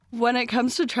When it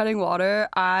comes to treading water,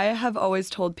 I have always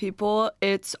told people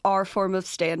it's our form of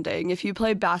standing. If you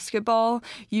play basketball,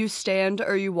 you stand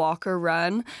or you walk or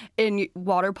run. In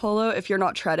water polo, if you're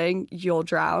not treading, you'll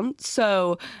drown.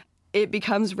 So it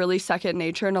becomes really second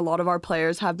nature, and a lot of our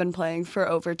players have been playing for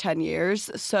over 10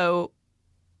 years. So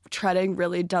treading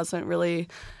really doesn't really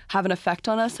have an effect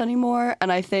on us anymore. And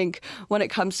I think when it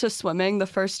comes to swimming, the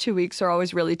first 2 weeks are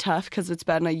always really tough because it's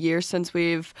been a year since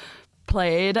we've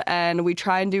played, and we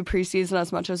try and do preseason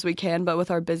as much as we can, but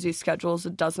with our busy schedules,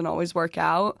 it doesn't always work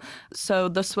out. So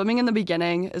the swimming in the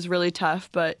beginning is really tough,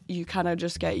 but you kind of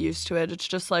just get used to it. It's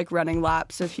just like running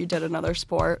laps if you did another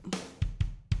sport.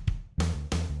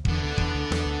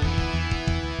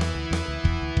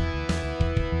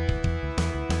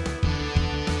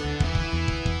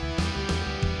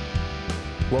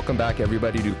 Welcome back,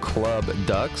 everybody, to Club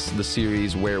Ducks, the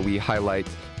series where we highlight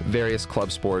various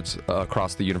club sports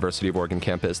across the University of Oregon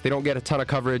campus. They don't get a ton of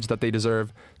coverage that they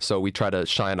deserve, so we try to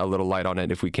shine a little light on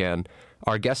it if we can.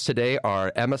 Our guests today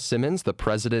are Emma Simmons, the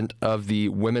president of the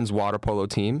women's water polo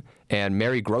team, and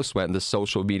Mary Grosswent, the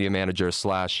social media manager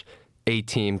 /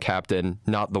 A-team captain,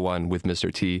 not the one with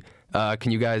Mr. T.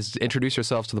 Can you guys introduce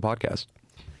yourselves to the podcast?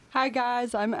 Hi,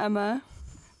 guys. I'm Emma.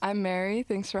 I'm Mary.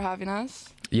 Thanks for having us.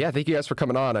 Yeah, thank you guys for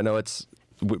coming on. I know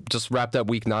we just wrapped up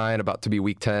week 9, about to be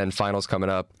week 10, finals coming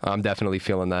up. I'm definitely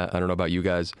feeling that. I don't know about you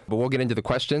guys. But we'll get into the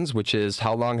questions, which is,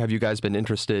 how long have you guys been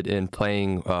interested in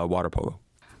playing water polo?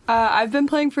 I've been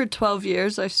playing for 12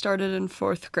 years. I started in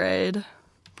 4th grade.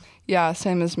 Yeah,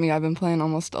 same as me. I've been playing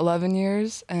almost 11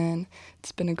 years, and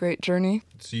it's been a great journey.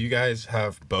 So you guys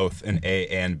have both an A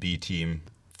and B team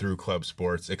through club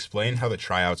sports. Explain how the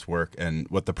tryouts work and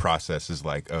what the process is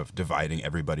like of dividing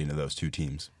everybody into those two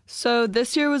teams. So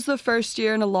this year was the first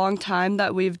year in a long time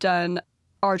that we've done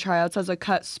our tryouts as a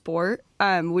cut sport.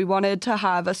 We wanted to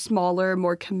have a smaller,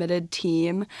 more committed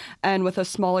team. And with a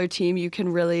smaller team, you can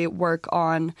really work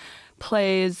on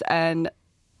plays and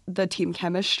the team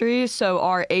chemistry. So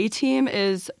our A team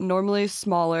is normally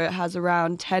smaller. It has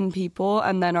around 10 people.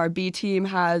 And then our B team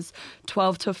has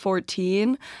 12 to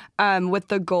 14 with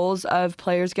the goals of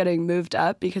players getting moved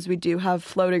up, because we do have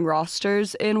floating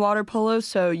rosters in water polo.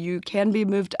 So you can be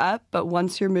moved up, but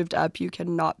once you're moved up, you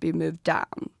cannot be moved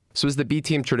down. So is the B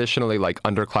team traditionally like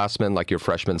underclassmen, like your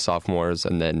freshmen, sophomores,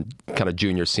 and then kind of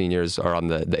junior, seniors are on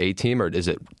the A team, or is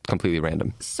it completely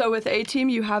random? So with A team,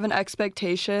 you have an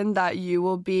expectation that you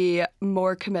will be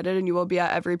more committed and you will be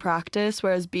at every practice,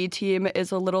 whereas B team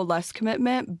is a little less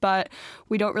commitment, but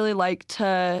we don't really like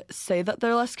to say that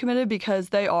they're less committed because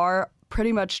they are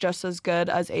pretty much just as good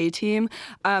as A team.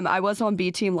 I was on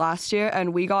B team last year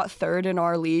and we got 3rd in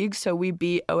our league, so we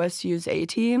beat OSU's A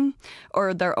team,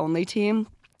 or their only team.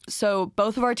 So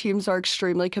both of our teams are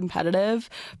extremely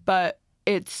competitive, but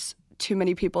it's too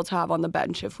many people to have on the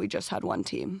bench if we just had one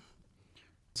team.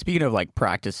 Speaking of like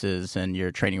practices and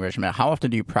your training regimen, how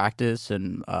often do you practice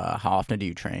and how often do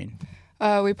you train?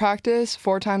 We practice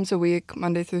 4 times a week,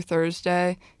 Monday through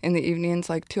Thursday, in the evenings,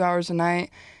 like 2 hours a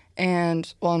night.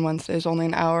 And on Wednesdays, only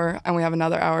an hour. And we have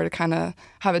another hour to kind of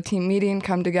have a team meeting,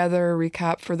 come together,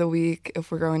 recap for the week.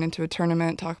 If we're going into a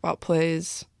tournament, talk about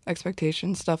plays,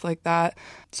 expectations, stuff like that.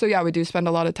 So yeah, we do spend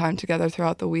a lot of time together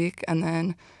throughout the week, and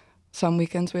then some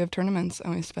weekends we have tournaments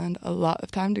and we spend a lot of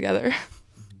time together.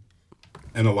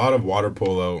 And a lot of water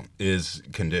polo is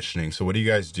conditioning. So what do you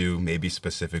guys do, maybe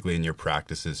specifically in your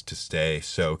practices, to stay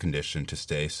so conditioned, to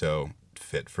stay so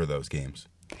fit for those games?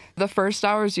 The first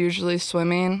hour is usually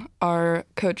swimming. Our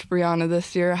coach Brianna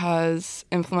this year has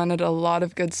implemented a lot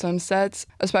of good swim sets,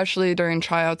 especially during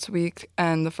tryouts week.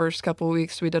 And the first couple of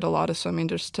weeks we did a lot of swimming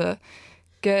just to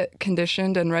get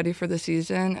conditioned and ready for the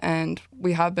season. And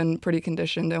we have been pretty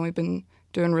conditioned and we've been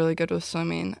doing really good with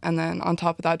swimming. And then on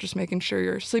top of that, just making sure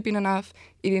you're sleeping enough,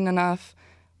 eating enough.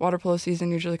 Water polo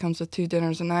season usually comes with 2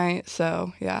 dinners a night.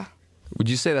 So yeah. Would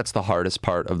you say that's the hardest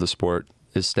part of the sport,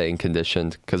 is staying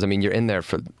conditioned? Because, I mean, you're in there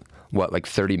for, like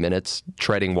 30 minutes,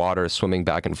 treading water, swimming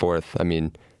back and forth. I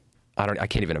mean, I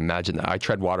can't even imagine that. I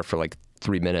tread water for like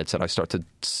 3 minutes and I start to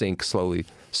sink slowly.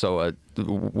 So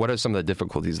what are some of the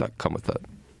difficulties that come with that?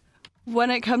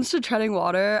 When it comes to treading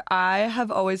water, I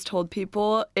have always told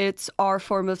people it's our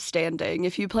form of standing.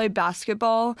 If you play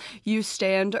basketball, you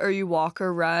stand or you walk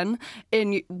or run.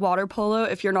 In water polo,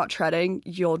 if you're not treading,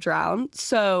 you'll drown.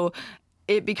 So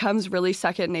it becomes really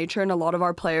second nature, and a lot of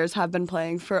our players have been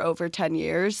playing for over 10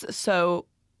 years. So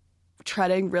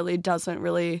treading really doesn't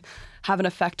really have an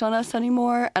effect on us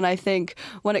anymore. And I think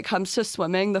when it comes to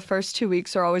swimming, the first 2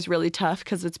 weeks are always really tough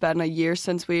because it's been a year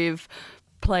since we've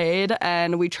played,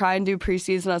 and we try and do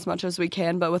preseason as much as we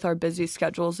can, but with our busy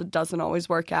schedules, it doesn't always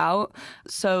work out.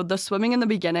 So the swimming in the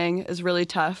beginning is really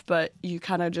tough, but you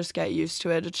kind of just get used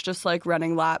to it. It's just like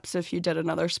running laps if you did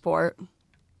another sport.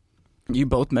 You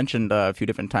both mentioned a few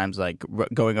different times, like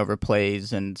going over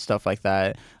plays and stuff like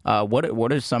that.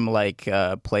 What are some like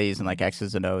plays and like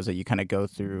X's and O's that you kind of go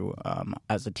through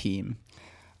as a team?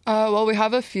 Well, we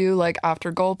have a few like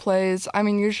after goal plays. I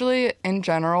mean, usually in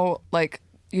general, like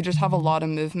you just have a lot of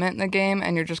movement in the game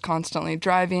and you're just constantly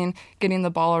driving, getting the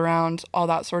ball around, all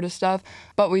that sort of stuff.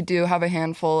 But we do have a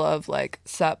handful of like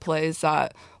set plays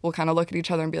that we'll kind of look at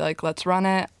each other and be like, let's run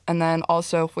it. And then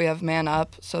also if we have man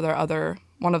up, so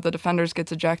one of the defenders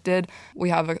gets ejected, we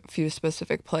have a few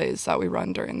specific plays that we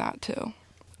run during that too.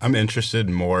 I'm interested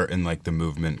more in like the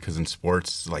movement, because in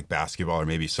sports like basketball or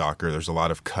maybe soccer, there's a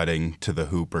lot of cutting to the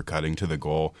hoop or cutting to the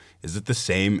goal. Is it the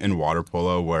same in water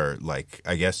polo where like,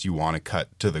 I guess you want to cut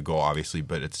to the goal obviously,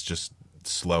 but it's just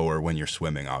slower when you're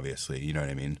swimming, obviously, you know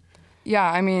what I mean?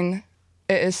 Yeah, I mean,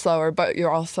 it is slower, but you're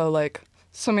also like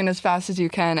swimming as fast as you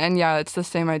can. And yeah, it's the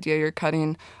same idea. You're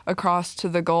cutting across to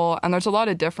the goal. And there's a lot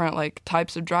of different like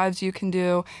types of drives you can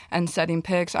do and setting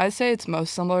picks. I'd say it's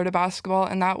most similar to basketball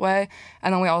in that way.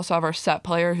 And then we also have our set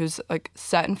player who's like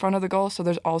set in front of the goal. So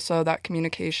there's also that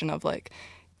communication of like,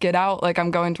 get out, like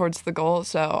I'm going towards the goal.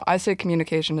 So I say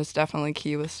communication is definitely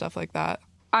key with stuff like that.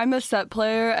 I'm a set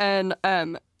player, and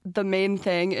the main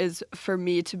thing is for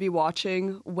me to be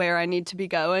watching where I need to be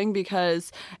going,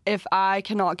 because if I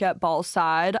cannot get ball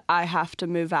side, I have to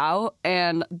move out,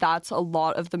 and that's a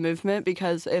lot of the movement,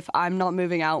 because if I'm not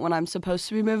moving out when I'm supposed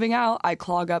to be moving out, I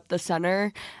clog up the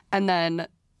center, and then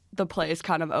the play is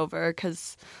kind of over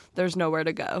because there's nowhere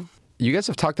to go. You guys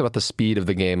have talked about the speed of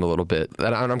the game a little bit,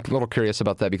 and I'm a little curious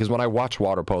about that, because when I watch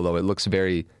water polo, it looks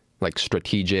very like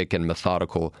strategic and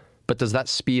methodical, but does that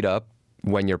speed up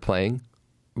when you're playing?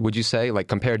 Would you say, like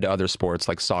compared to other sports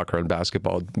like soccer and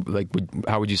basketball, like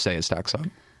how would you say it stacks up?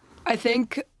 I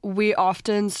think we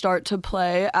often start to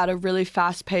play at a really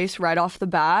fast pace right off the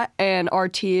bat, and our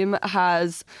team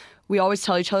we always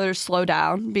tell each other to slow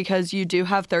down, because you do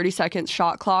have 30-second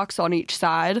shot clocks on each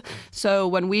side. So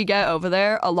when we get over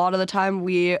there, a lot of the time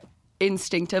we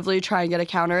instinctively try and get a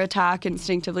counterattack,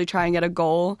 instinctively try and get a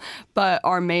goal. But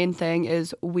our main thing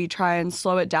is we try and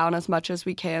slow it down as much as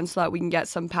we can so that we can get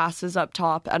some passes up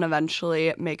top and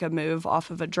eventually make a move off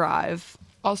of a drive.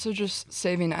 Also just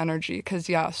saving energy, because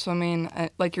yeah, swimming,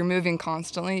 like you're moving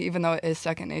constantly, even though it is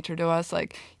second nature to us.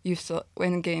 Like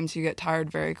in games you get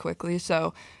tired very quickly,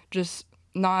 so just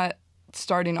not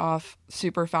starting off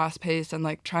super fast paced and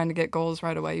like trying to get goals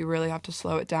right away. You really have to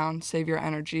slow it down, save your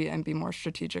energy, and be more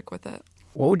strategic with it.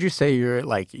 What would you say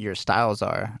your styles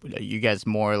are? You guys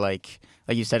more like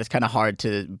you said, it's kind of hard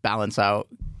to balance out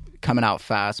coming out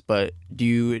fast, but do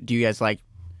you guys like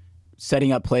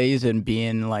setting up plays and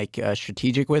being like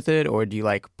strategic with it, or do you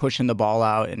like pushing the ball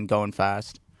out and going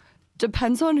fast?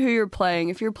 Depends on who you're playing.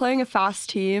 If you're playing a fast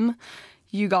team,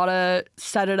 you gotta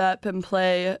set it up and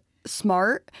play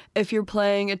smart. If you're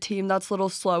playing a team that's a little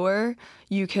slower,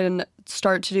 you can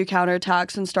start to do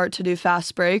counterattacks and start to do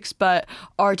fast breaks. But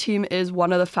our team is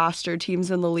one of the faster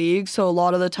teams in the league, so a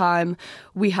lot of the time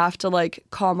we have to like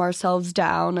calm ourselves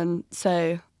down and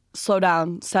say, slow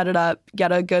down, set it up,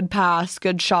 get a good pass,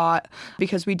 good shot,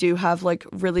 because we do have like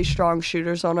really strong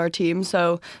shooters on our team.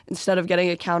 So instead of getting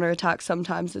a counterattack,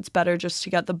 sometimes it's better just to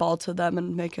get the ball to them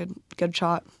and make a good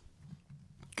shot.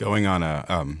 Going on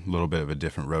a little bit of a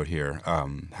different road here,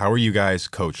 how are you guys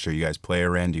coached? Are you guys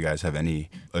player-ran? Do you guys have any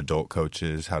adult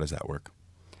coaches? How does that work?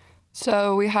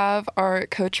 So we have our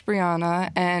coach,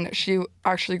 Brianna, and she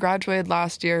actually graduated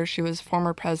last year. She was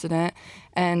former president.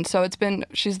 And so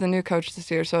she's the new coach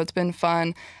this year. So it's been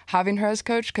fun having her as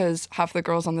coach, because half the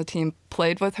girls on the team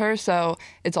played with her. So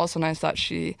it's also nice that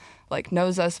she like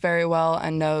knows us very well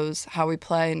and knows how we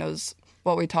play, knows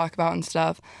what we talk about and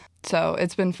stuff. So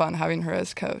it's been fun having her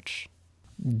as coach.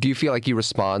 Do you feel like you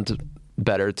respond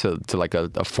better to like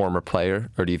a former player,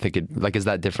 or do you think is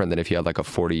that different than if you had like a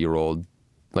 40-year-old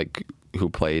like who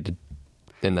played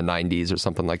in the 90s or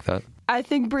something like that? I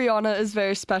think Brianna is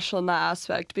very special in that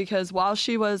aspect, because while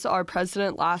she was our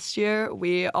president last year,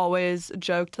 we always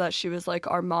joked that she was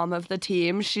like our mom of the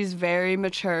team. She's very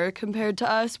mature compared to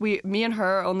us. Me and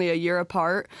her are only a year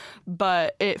apart,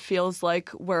 but it feels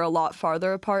like we're a lot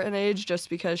farther apart in age, just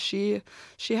because she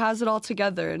has it all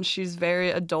together and she's very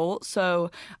adult. So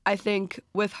I think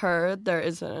with her, there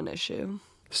isn't an issue.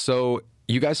 So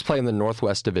you guys play in the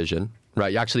Northwest Division,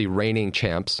 right? You're actually reigning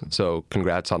champs, so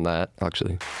congrats on that,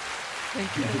 actually.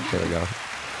 Thank you. There we go.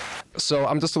 So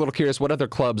I'm just a little curious, what other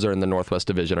clubs are in the Northwest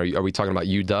Division? Are we talking about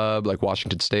UW, like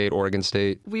Washington State, Oregon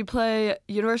State? We play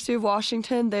University of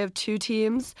Washington. They have 2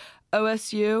 teams,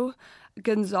 OSU,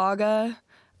 Gonzaga,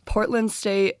 Portland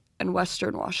State, and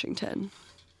Western Washington.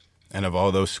 And of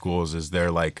all those schools, is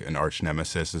there like an arch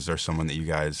nemesis? Is there someone that you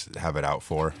guys have it out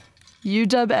for?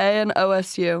 UW and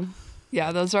OSU.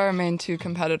 Yeah, those are our main 2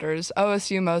 competitors.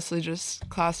 OSU mostly just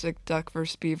classic Duck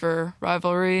versus Beaver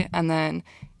rivalry. And then,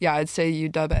 yeah, I'd say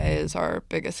UW is our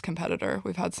biggest competitor.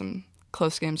 We've had some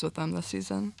close games with them this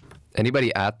season.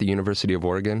 Anybody at the University of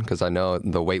Oregon? Because I know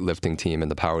the weightlifting team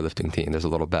and the powerlifting team, there's a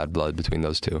little bad blood between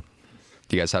those 2.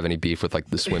 Do you guys have any beef with like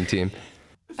the swim team?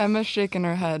 Emma's shaking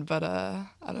her head, but I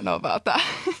don't know about that.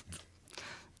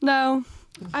 No,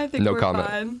 I think No we're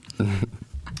comment. fine.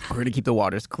 We're going to keep the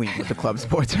waters clean with the club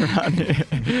sports around here.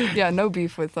 Yeah, no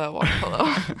beef with water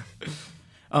polo.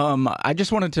 I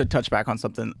just wanted to touch back on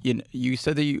something. You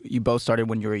said that you both started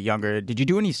when you were younger. Did you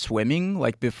do any swimming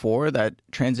like before that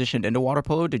transitioned into water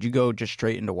polo? Did you go just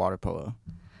straight into water polo?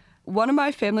 One of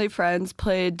my family friends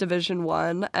played Division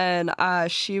I,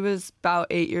 and she was about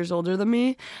 8 years older than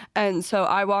me. And so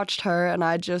I watched her, and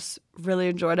I just really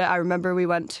enjoyed it. I remember we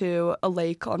went to a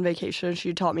lake on vacation.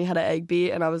 She taught me how to egg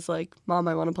beat, and I was like, Mom,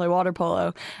 I want to play water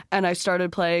polo. And I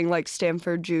started playing like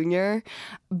Stanford Junior.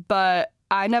 But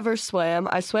I never swam.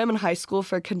 I swam in high school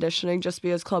for conditioning just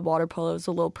because club water polo is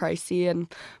a little pricey, and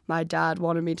my dad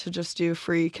wanted me to just do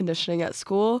free conditioning at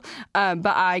school.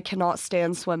 But I cannot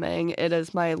stand swimming. It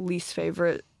is my least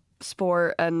favorite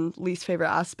sport and least favorite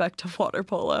aspect of water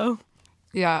polo.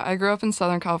 Yeah, I grew up in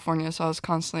Southern California, so I was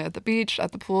constantly at the beach,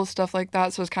 at the pool, stuff like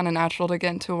that. So it's kind of natural to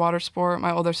get into a water sport.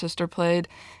 My older sister played,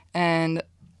 and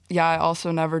yeah, I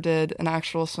also never did an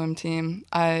actual swim team.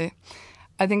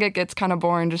 I think it gets kind of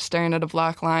boring just staring at a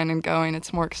black line and going.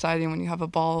 It's more exciting when you have a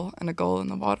ball and a goal in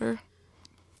the water.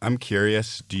 I'm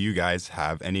curious, do you guys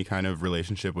have any kind of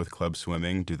relationship with club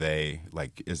swimming?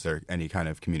 Is there any kind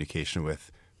of communication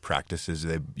with practices? Do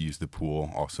they use the pool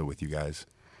also with you guys?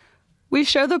 We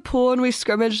share the pool and we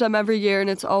scrimmage them every year, and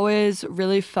it's always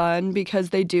really fun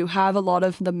because they do have a lot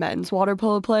of the men's water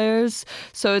polo players.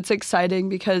 So it's exciting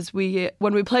because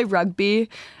when we play rugby,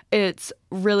 it's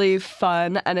really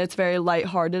fun and it's very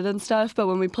lighthearted and stuff. But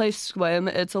when we play swim,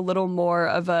 it's a little more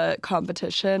of a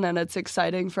competition, and it's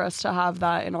exciting for us to have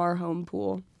that in our home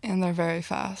pool. And they're very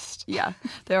fast. Yeah,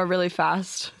 they are really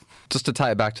fast. Just to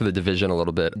tie it back to the division a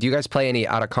little bit, do you guys play any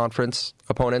out-of-conference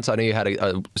opponents? I know you had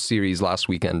a series last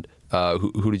weekend.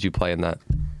 Who did you play in that?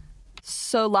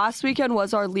 So last weekend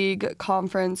was our league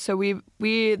conference. So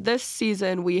we this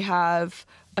season we have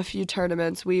a few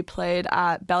tournaments. We played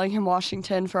at Bellingham,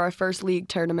 Washington for our first league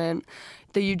tournament.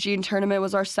 The Eugene tournament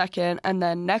was our second, and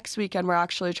then next weekend we're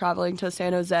actually traveling to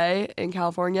San Jose in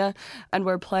California, and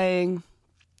we're playing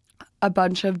a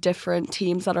bunch of different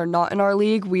teams that are not in our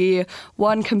league.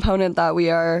 One component that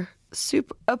we're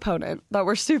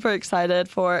super excited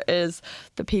for is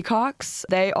the Peacocks.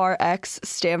 They are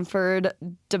ex-Stanford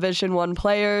Division I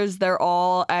players. They're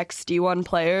all ex-D1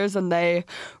 players, and they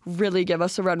really give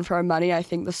us a run for our money. I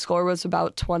think the score was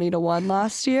about 20-1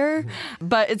 last year.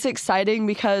 But it's exciting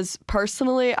because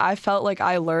personally, I felt like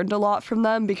I learned a lot from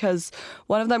them because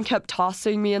one of them kept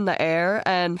tossing me in the air,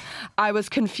 and I was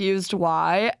confused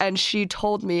why. And she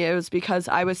told me it was because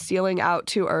I was sealing out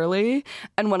too early.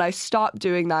 And when I stopped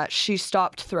doing that, she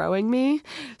stopped throwing me.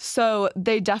 So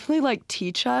they definitely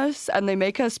teach us, and they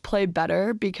make us play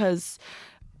better because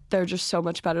they're just so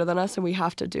much better than us, and we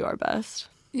have to do our best.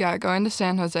 Yeah, going to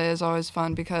San Jose is always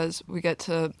fun because we get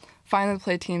to finally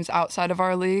play teams outside of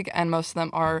our league, and most of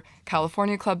them are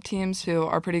California club teams who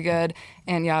are pretty good,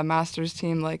 and yeah, Masters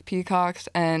team like Peacocks,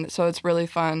 and so it's really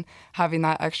fun having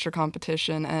that extra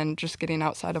competition and just getting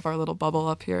outside of our little bubble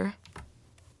up here.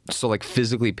 So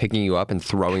physically picking you up and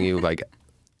throwing you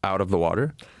out of the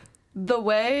water? The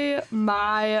way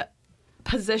my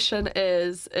position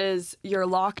is you're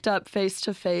locked up face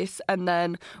to face, and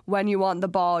then when you want the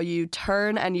ball, you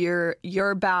turn and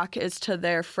your back is to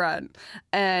their front.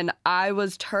 And I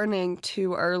was turning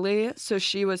too early, so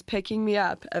she was picking me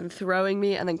up and throwing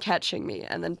me and then catching me,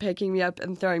 and then picking me up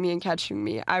and throwing me and catching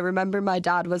me. I remember my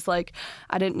dad was like,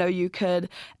 I didn't know you could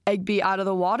egg beat out of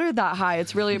the water that high.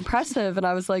 It's really impressive. And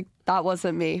I was like, that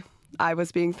wasn't me. I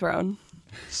was being thrown.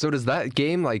 So does that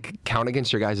game count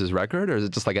against your guys' record, or is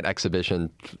it just an exhibition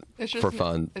for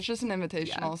fun? It's just an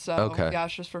invitational, so Okay. yeah,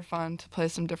 it's just for fun to play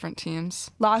some different teams.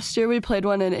 Last year we played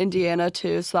one in Indiana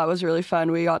too, so that was really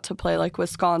fun. We got to play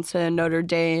Wisconsin, Notre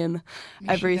Dame,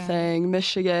 everything,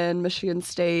 Michigan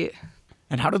State.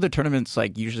 And how do the tournaments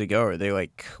like usually go? Are they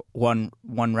like one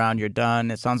round you're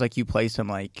done? It sounds like you play some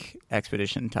like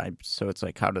expedition types. So it's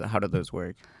like how do those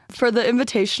work? For the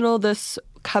Invitational this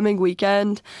coming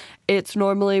weekend, it's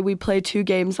normally we play 2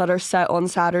 games that are set on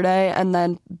Saturday, and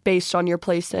then based on your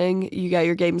placing, you get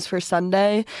your games for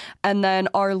Sunday. And then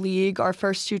our league, our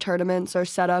first 2 tournaments are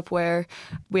set up where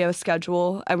we have a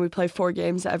schedule and we play 4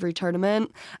 games every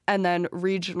tournament. And then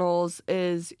regionals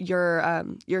is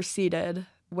you're seeded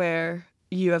where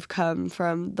you have come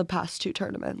from the past 2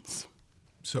 tournaments.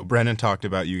 So Brennan talked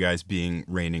about you guys being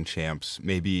reigning champs.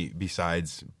 Maybe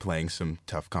besides playing some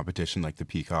tough competition like the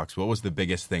Peacocks, what was the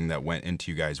biggest thing that went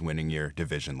into you guys winning your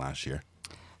division last year?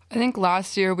 I think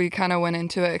last year we kind of went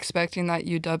into it expecting that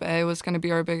UW-A was going to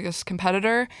be our biggest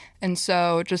competitor. And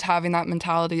so just having that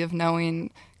mentality of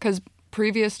knowing, because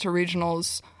previous to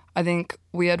regionals, I think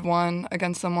we had won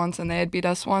against them once and they had beat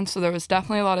us once, so there was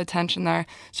definitely a lot of tension there.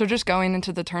 So just going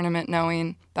into the tournament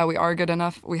knowing that we are good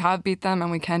enough, we have beat them and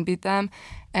we can beat them.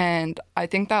 And I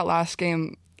think that last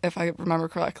game, if I remember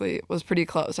correctly, was pretty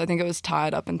close. I think it was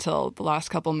tied up until the last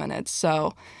couple minutes.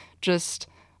 So just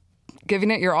giving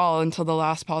it your all until the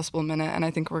last possible minute, and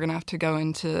I think we're going to have to go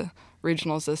into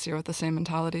regionals this year with the same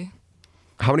mentality.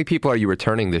 How many people are you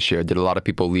returning this year? Did a lot of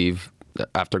people leave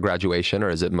after graduation, or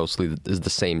is it mostly is the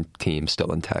same team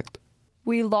still intact?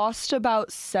 We lost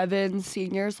about 7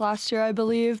 seniors last year, I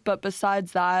believe, but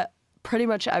besides that, pretty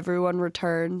much everyone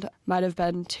returned. Might have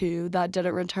been 2 that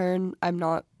didn't return. I'm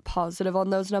not positive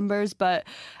on those numbers, but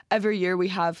every year we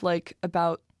have like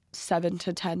about 7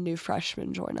 to 10 new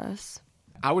freshmen join us.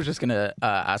 I was just going to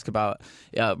ask about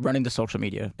running the social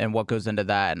media and what goes into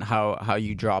that and how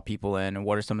you draw people in and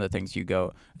what are some of the things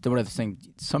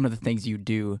some of the things you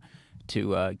do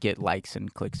to get likes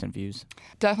and clicks and views.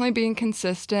 Definitely being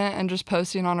consistent and just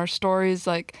posting on our stories.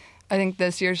 Like, I think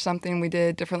this year's something we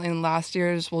did differently than last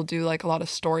year's. We'll do like a lot of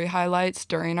story highlights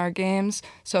during our games.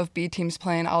 So if B team's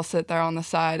playing, I'll sit there on the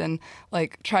side and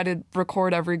like try to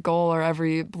record every goal or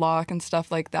every block and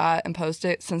stuff like that and post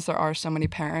it, since there are so many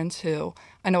parents who,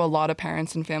 I know a lot of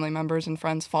parents and family members and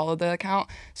friends follow the account.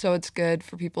 So it's good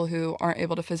for people who aren't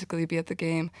able to physically be at the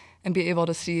game and be able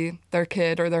to see their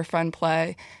kid or their friend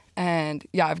play. And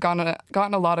yeah, I've gotten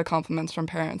a lot of compliments from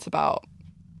parents about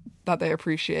that they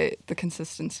appreciate the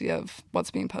consistency of what's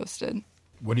being posted.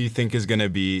 What do you think is going to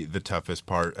be the toughest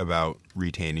part about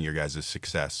retaining your guys'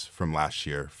 success from last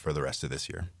year for the rest of this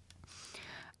year?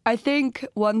 I think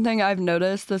one thing I've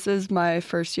noticed, this is my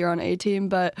first year on A team,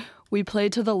 but we play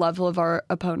to the level of our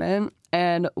opponent,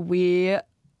 and we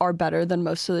are better than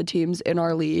most of the teams in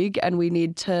our league, and we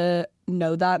need to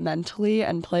know that mentally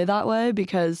and play that way,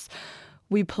 because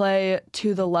we play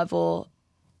to the level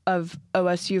of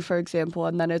OSU, for example,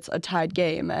 and then it's a tied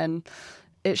game, and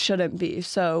it shouldn't be.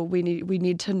 So we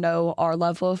need to know our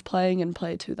level of playing and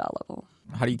play to that level.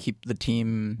 How do you keep the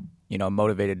team,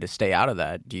 motivated to stay out of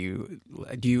that?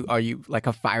 Are you like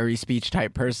a fiery speech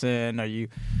type person? Are you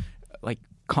like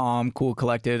calm, cool,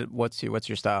 collected? What's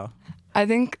your style? I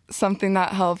think something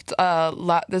that helped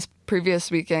this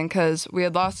previous weekend, because we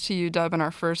had lost to UW in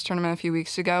our first tournament a few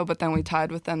weeks ago, but then we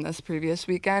tied with them this previous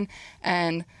weekend.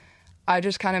 And I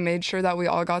just kind of made sure that we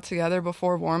all got together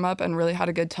before warm-up and really had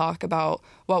a good talk about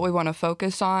what we want to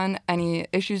focus on, any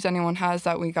issues anyone has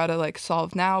that we got to like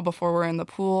solve now before we're in the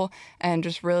pool, and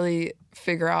just really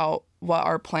figure out what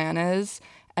our plan is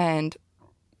and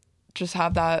just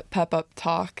have that pep-up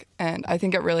talk. And I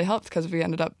think it really helped because we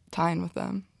ended up tying with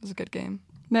them. It was a good game.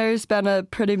 Mary's been a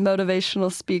pretty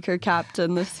motivational speaker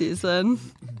captain this season.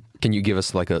 Can you give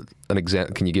us like an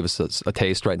example? Can you give us a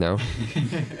taste right now?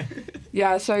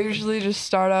 Yeah, so I usually just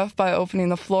start off by opening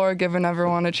the floor, giving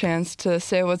everyone a chance to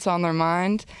say what's on their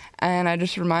mind. And I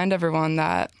just remind everyone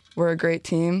that we're a great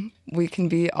team. We can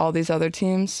beat all these other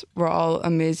teams. We're all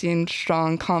amazing,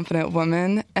 strong, confident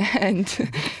women,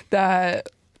 and that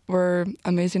we're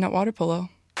amazing at water polo.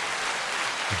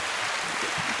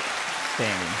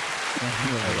 Standing.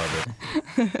 I love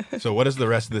it. So what does the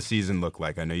rest of the season look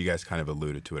like? I know you guys kind of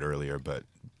alluded to it earlier, but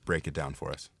break it down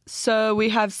for us. So we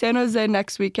have San Jose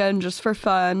next weekend just for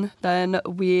fun. Then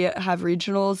we have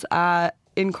regionals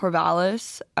in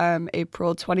Corvallis,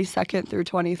 April 22nd through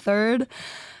 23rd.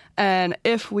 And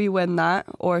if we win that,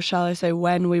 or shall I say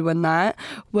when we win that,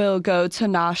 we'll go to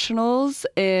nationals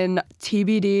in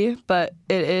TBD, but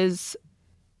it is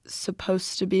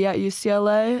supposed to be at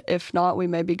UCLA. If not, we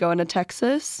may be going to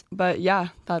Texas. But yeah,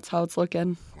 that's how it's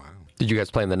looking. Wow. Did you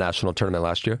guys play in the national tournament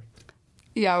last year?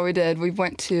 Yeah, we did. We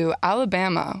went to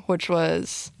Alabama, which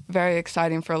was very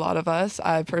exciting for a lot of us.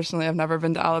 I personally have never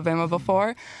been to Alabama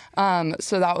before.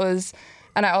 So that was,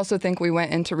 and I also think we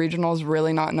went into regionals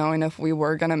really not knowing if we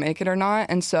were going to make it or not.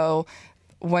 And so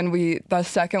the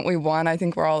second we won, I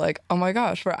think we're all like, oh my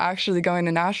gosh, we're actually going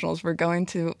to nationals. We're going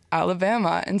to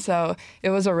Alabama. And so it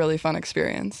was a really fun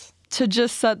experience. To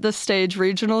just set the stage,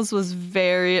 regionals was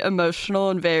very emotional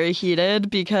and very heated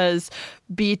because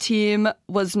B team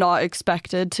was not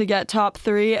expected to get top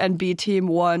 3 and B team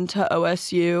won to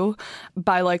OSU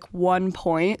by like 1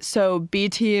 point. So B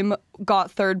team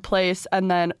got 3rd place and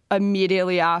then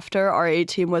immediately after our A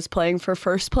team was playing for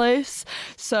 1st place.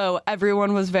 So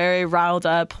everyone was very riled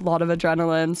up, a lot of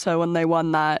adrenaline. So when they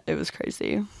won that, it was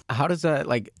crazy. How does that,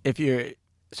 like,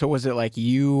 so was it like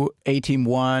you, A team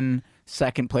 1,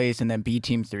 2nd place, and then B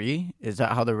team 3? Is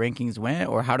that how the rankings went,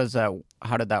 or how did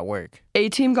that work? A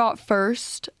team got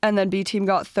 1st and then B team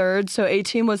got 3rd. So A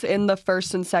team was in the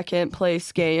 1st and 2nd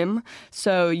place game.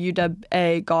 So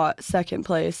UW-A got 2nd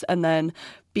place and then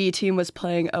B team was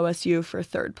playing OSU for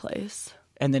 3rd place.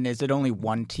 And then is it only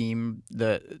one team,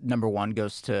 the number 1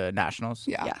 goes to nationals?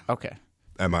 Yeah. Okay.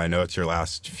 Emma, I know it's your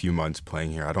last few months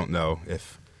playing here. I don't know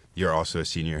if you're also a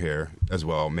senior here as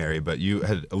well, Mary, but you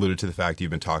had alluded to the fact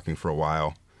you've been talking for a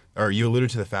while, or you alluded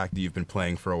to the fact that you've been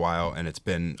playing for a while, and it's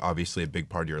been obviously a big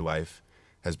part of your life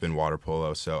has been water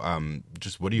polo. So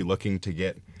just what are you looking to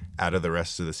get out of the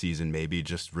rest of the season, maybe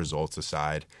just results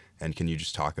aside? And can you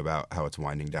just talk about how it's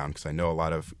winding down? Because I know a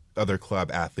lot of other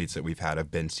club athletes that we've had have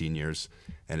been seniors,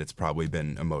 and it's probably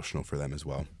been emotional for them as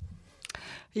well.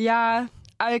 Yeah,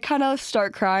 I kind of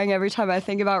start crying every time I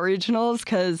think about regionals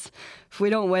because if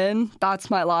we don't win, that's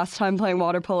my last time playing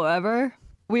water polo ever.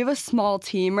 We have a small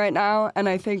team right now, and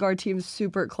I think our team's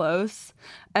super close,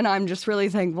 and I'm just really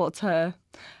thankful to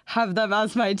have them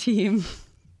as my team.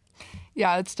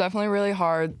 Yeah, it's definitely really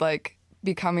hard, like,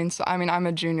 I'm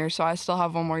a junior, so I still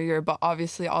have 1 more year, but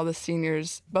obviously all the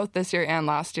seniors, both this year and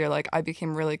last year, like, I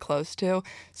became really close to.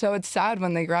 So it's sad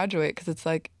when they graduate because it's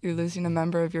like you're losing a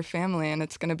member of your family, and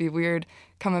it's going to be weird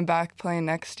coming back playing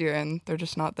next year and they're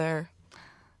just not there.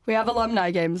 We have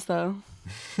alumni games, though.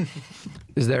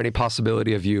 Is there any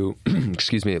possibility of you,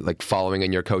 like following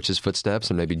in your coach's footsteps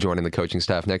and maybe joining the coaching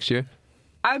staff next year?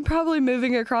 I'm probably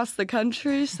moving across the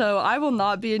country, so I will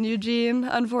not be in Eugene,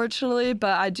 unfortunately,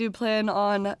 but I do plan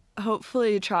on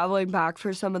hopefully traveling back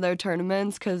for some of their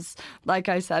tournaments because, like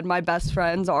I said, my best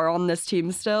friends are on this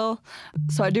team still.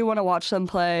 So I do want to watch them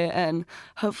play, and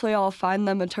hopefully I'll find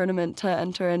them a tournament to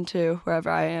enter into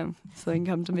wherever I am so they can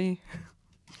come to me.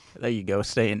 There you go,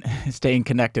 staying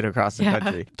connected across the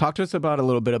country. Talk to us a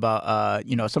little bit about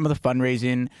some of the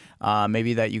fundraising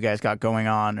maybe that you guys got going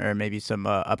on, or maybe some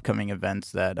upcoming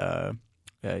events that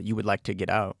you would like to get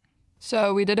out.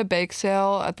 So we did a bake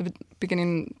sale at the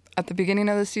beginning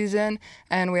of the season,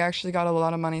 and we actually got a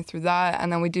lot of money through that.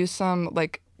 And then we do some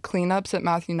like cleanups at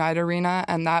Matthew Knight Arena,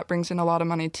 and that brings in a lot of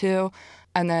money too.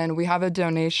 And then we have a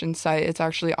donation site. It's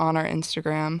actually on our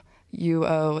Instagram.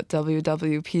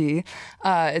 UOWWP.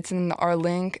 It's in our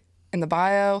link in the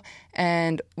bio,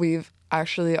 and we've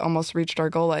actually almost reached our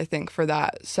goal, I think, for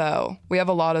that. So we have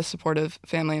a lot of supportive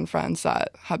family and friends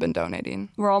that have been donating.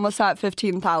 We're almost at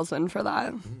 15,000 for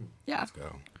that. Yeah. Let's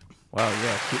go. Wow,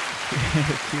 yeah,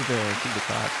 keep the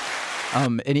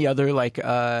thought. Any other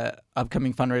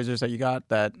upcoming fundraisers that you got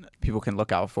that people can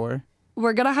look out for?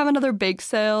 We're gonna have another bake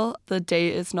sale. The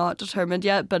date is not determined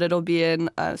yet, but it'll be in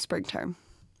spring term.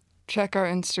 Check our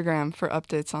Instagram for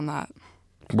updates on that.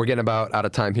 We're getting about out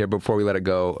of time here. Before we let it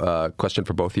go, question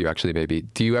for both of you, actually, maybe.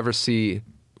 Do you ever see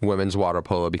women's water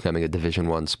polo becoming a Division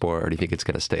I sport, or do you think it's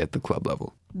going to stay at the club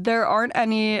level? There aren't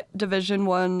any Division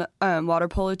I water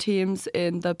polo teams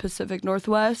in the Pacific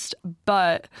Northwest,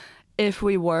 but if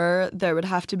we were, there would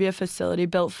have to be a facility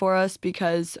built for us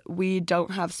because we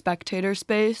don't have spectator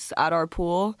space at our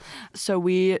pool. So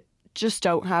we just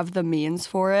don't have the means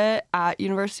for it at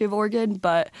University of Oregon,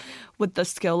 but with the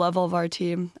skill level of our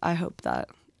team, I hope that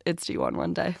it's D1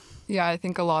 one day. Yeah, I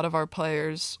think a lot of our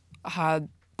players had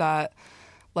that,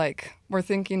 like, we're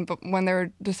thinking, but when they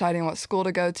were deciding what school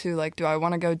to go to, like, do I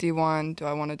want to go D1? Do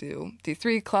I want to do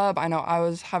D3 club? I know I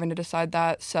was having to decide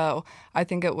that, so I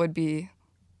think it would be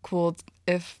cool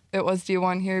if it was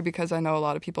D1 here because I know a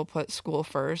lot of people put school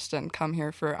first and come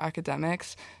here for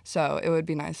academics, so it would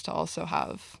be nice to also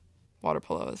have water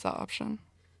polo as that option.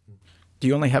 Do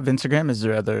you only have Instagram? Is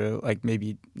there other, like,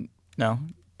 maybe no,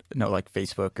 like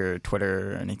Facebook or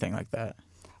Twitter or anything like that?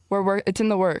 It's in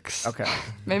the works. Okay.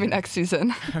 Maybe next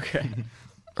season. Okay.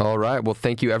 All right. Well,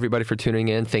 thank you everybody for tuning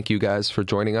in. Thank you guys for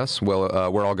joining us.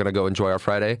 Well, we're all gonna go enjoy our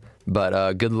Friday,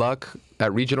 but good luck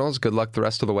at regionals. Good luck the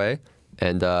rest of the way,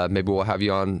 and maybe we'll have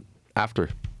you on after.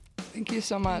 Thank you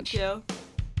so much. Thank you.